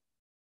alpha.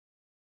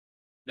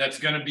 That's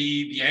going to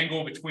be the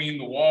angle between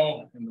the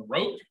wall and the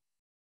rope.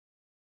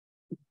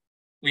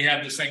 We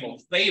have this angle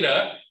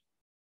theta.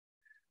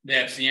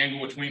 That's the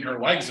angle between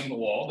her legs and the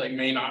wall. They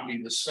may not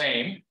be the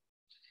same.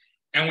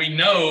 And we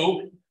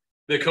know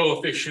the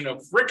coefficient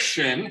of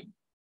friction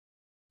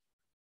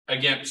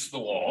against the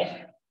wall.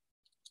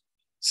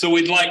 So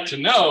we'd like to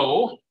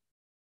know,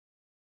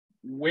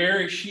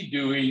 where is she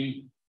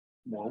doing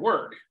more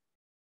work?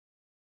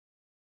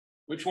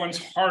 Which one's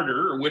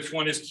harder, or which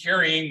one is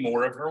carrying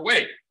more of her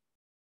weight?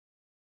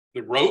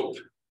 The rope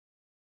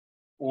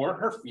or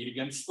her feet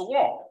against the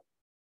wall?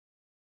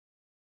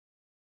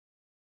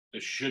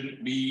 This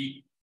shouldn't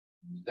be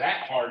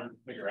that hard to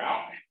figure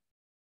out.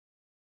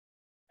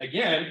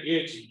 Again,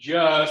 it's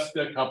just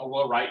a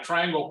couple of right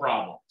triangle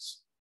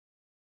problems.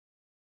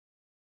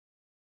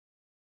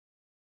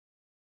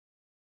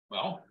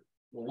 Well,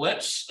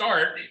 let's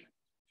start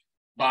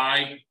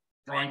by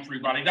drawing three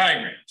body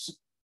diagrams.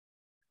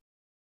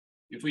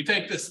 If we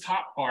take this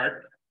top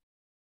part,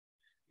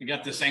 we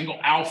got this angle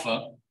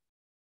alpha.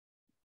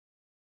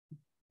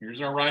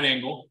 Here's our right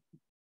angle.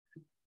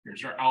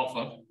 Here's our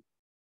alpha.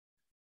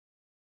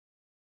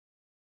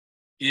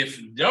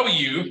 If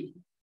W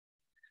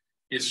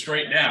is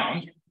straight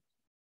down,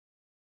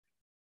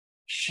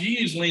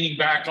 she's leaning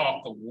back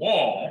off the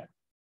wall.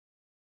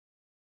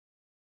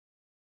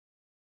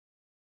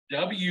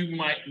 W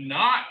might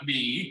not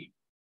be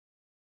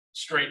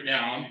straight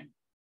down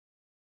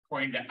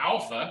according to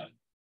alpha.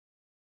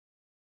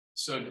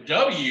 So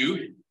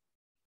W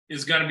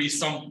is going to be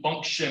some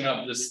function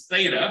of this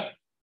theta.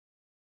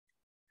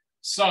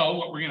 So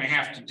what we're going to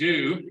have to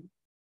do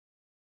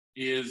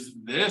is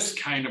this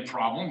kind of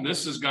problem.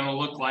 This is going to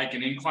look like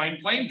an inclined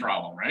plane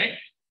problem, right?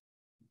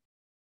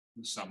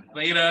 Some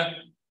theta.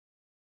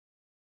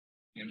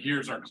 And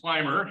here's our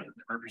climber that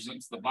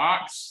represents the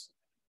box.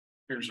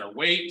 Here's our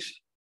weight.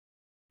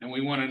 And we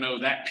want to know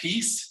that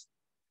piece.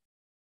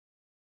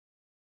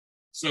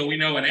 So we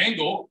know an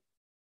angle.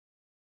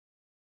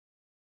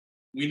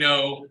 We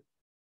know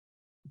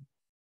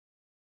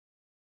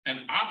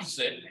an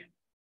opposite.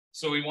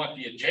 So we want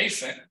the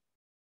adjacent.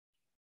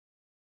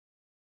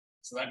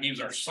 So that means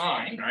our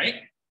sine, right?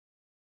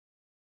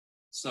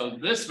 So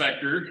this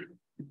vector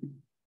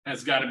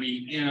has got to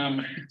be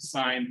m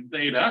sine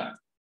theta,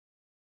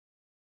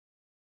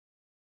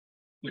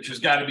 which has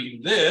got to be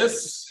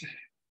this.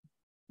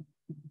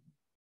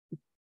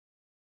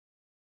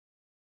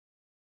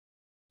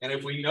 And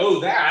if we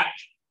know that,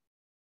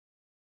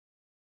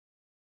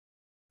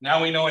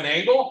 now we know an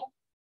angle.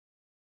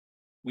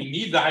 We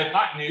need the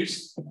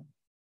hypotenuse.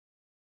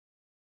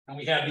 And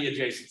we have the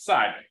adjacent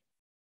side.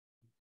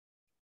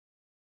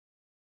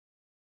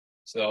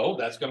 So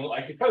that's going to look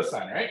like a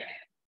cosine, right?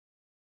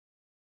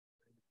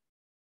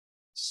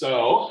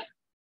 So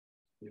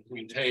if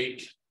we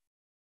take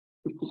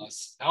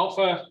plus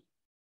alpha,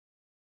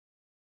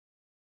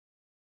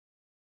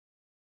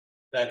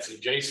 that's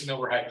adjacent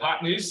over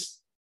hypotenuse.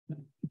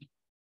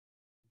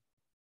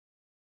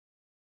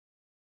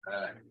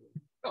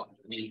 No, I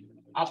mean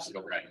opposite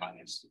over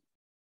hypotenuse.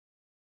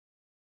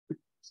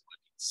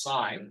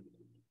 Sine.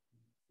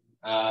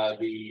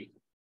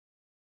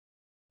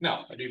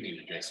 No, I do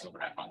need adjacent over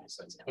hypotenuse.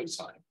 That's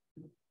cosine.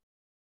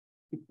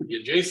 The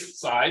adjacent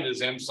side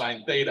is m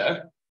sine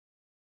theta.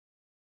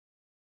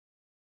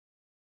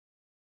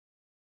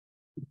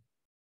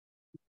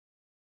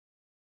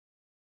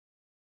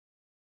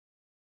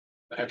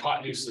 The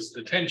hypotenuse is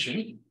the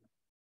tension.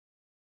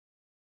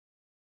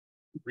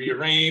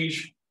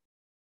 Rearrange,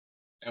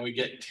 and we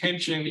get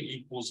tension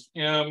equals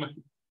m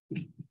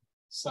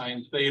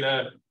sine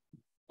theta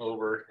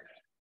over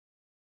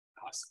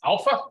cos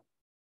alpha.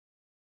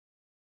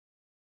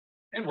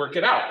 And work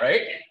it out,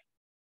 right?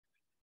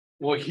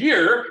 Well,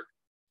 here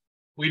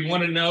we'd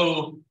want to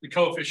know the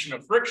coefficient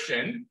of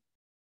friction,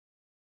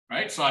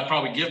 right? So I'd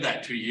probably give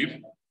that to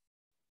you.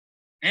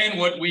 And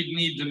what we'd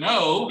need to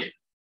know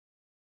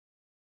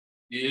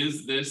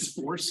is this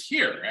force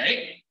here,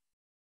 right?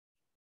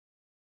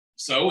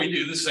 So we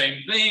do the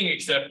same thing,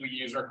 except we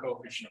use our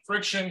coefficient of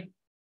friction.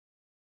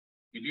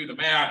 We do the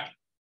math,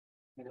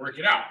 we work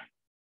it out.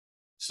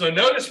 So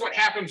notice what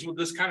happens with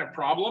this kind of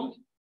problem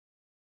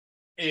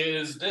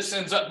is this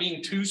ends up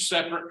being two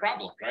separate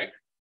problems, right?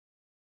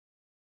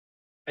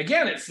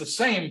 Again, it's the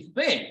same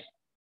thing.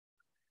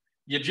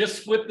 You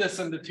just split this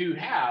into two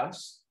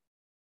halves,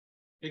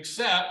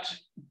 except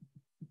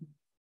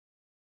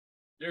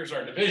there's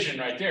our division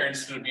right there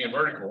instead of being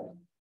vertical.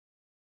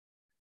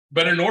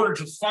 But in order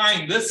to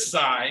find this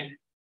side,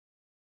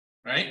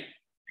 right,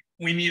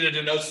 we needed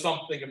to know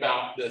something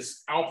about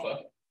this alpha.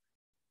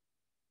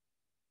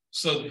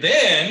 So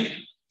then,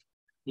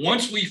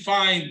 once we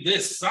find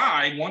this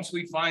side, once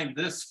we find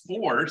this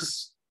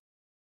force,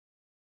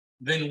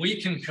 then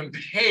we can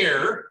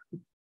compare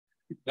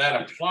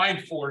that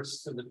applied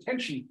force to the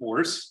tension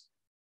force,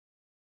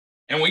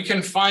 and we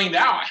can find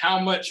out how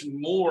much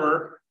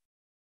more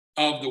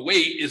of the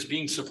weight is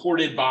being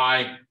supported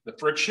by the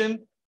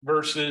friction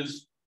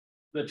versus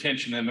the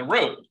tension in the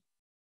rope.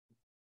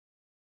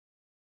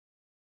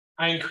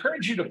 I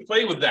encourage you to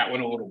play with that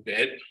one a little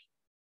bit.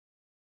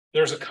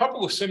 There's a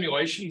couple of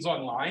simulations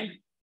online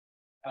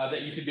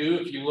that you can do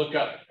if you look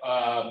up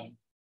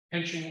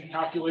tension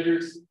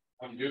calculators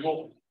on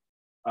Google.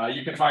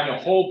 You can find a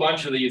whole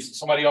bunch of these.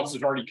 Somebody else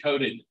has already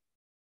coded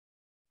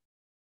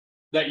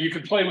that you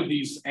can play with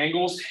these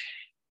angles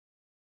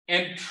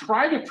and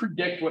try to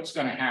predict what's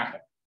going to happen.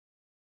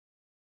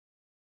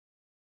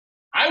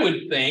 I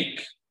would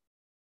think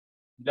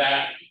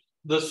that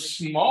the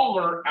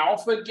smaller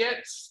alpha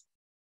gets,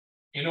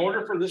 in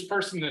order for this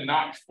person to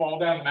not fall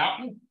down the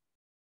mountain,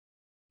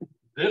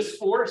 this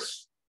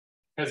force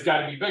has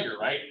got to be bigger,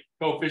 right?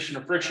 Coefficient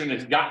of friction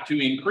has got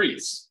to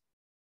increase.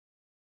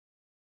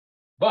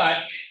 But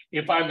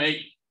if I make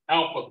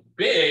alpha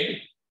big,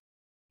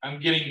 I'm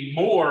getting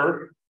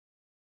more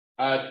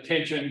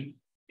tension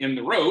in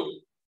the rope,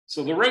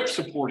 so the rope's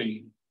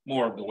supporting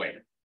more of the weight.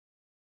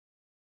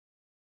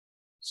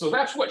 So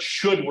that's what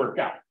should work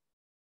out.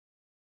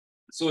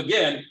 So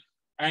again,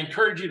 I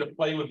encourage you to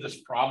play with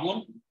this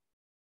problem.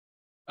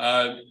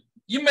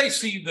 You may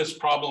see this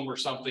problem or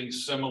something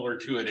similar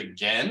to it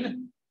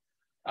again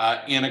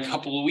in a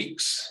couple of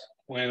weeks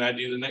when I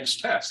do the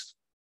next test.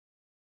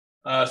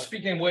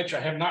 Speaking of which, I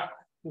have not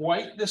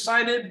quite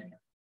decided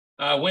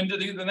when to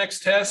do the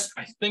next test.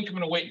 I think I'm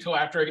going to wait until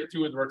after I get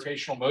through with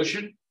rotational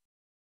motion,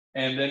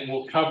 and then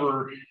we'll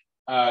cover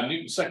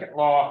Newton's second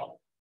law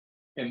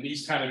and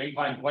these kind of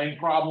inclined plane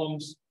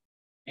problems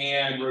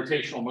and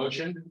rotational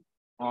motion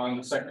on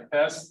the second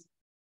test.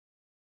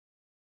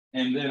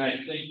 And then I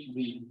think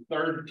the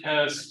third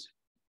test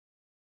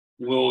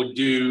will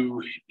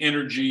do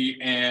energy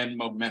and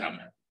momentum.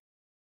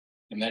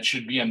 And that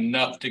should be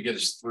enough to get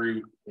us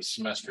through the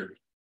semester.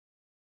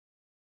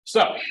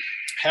 So,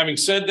 having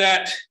said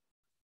that,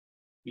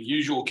 the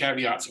usual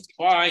caveats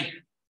apply.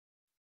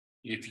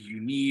 If you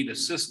need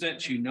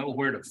assistance, you know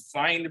where to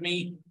find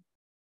me.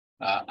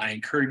 I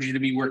encourage you to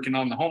be working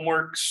on the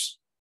homeworks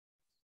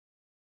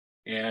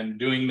and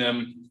doing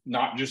them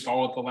not just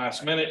all at the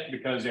last minute,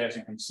 because as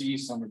you can see,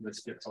 some of this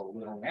gets a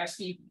little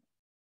nasty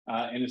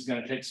and it's going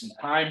to take some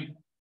time.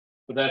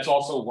 But that's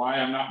also why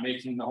I'm not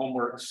making the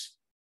homeworks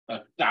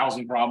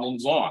 1,000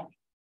 problems long.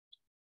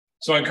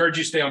 So I encourage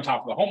you to stay on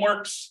top of the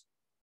homeworks,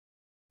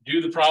 do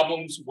the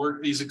problems,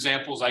 work these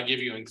examples I give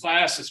you in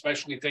class,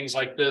 especially things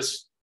like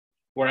this,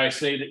 where I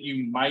say that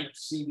you might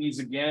see these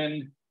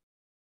again.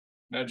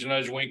 Nudge,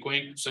 nudge, wink,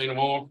 wink, say no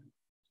more.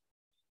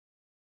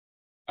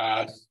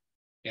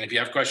 And if you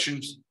have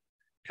questions,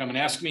 come and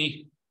ask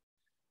me.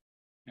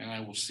 And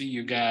I will see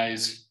you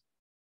guys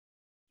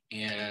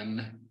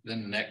in the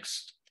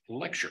next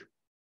lecture.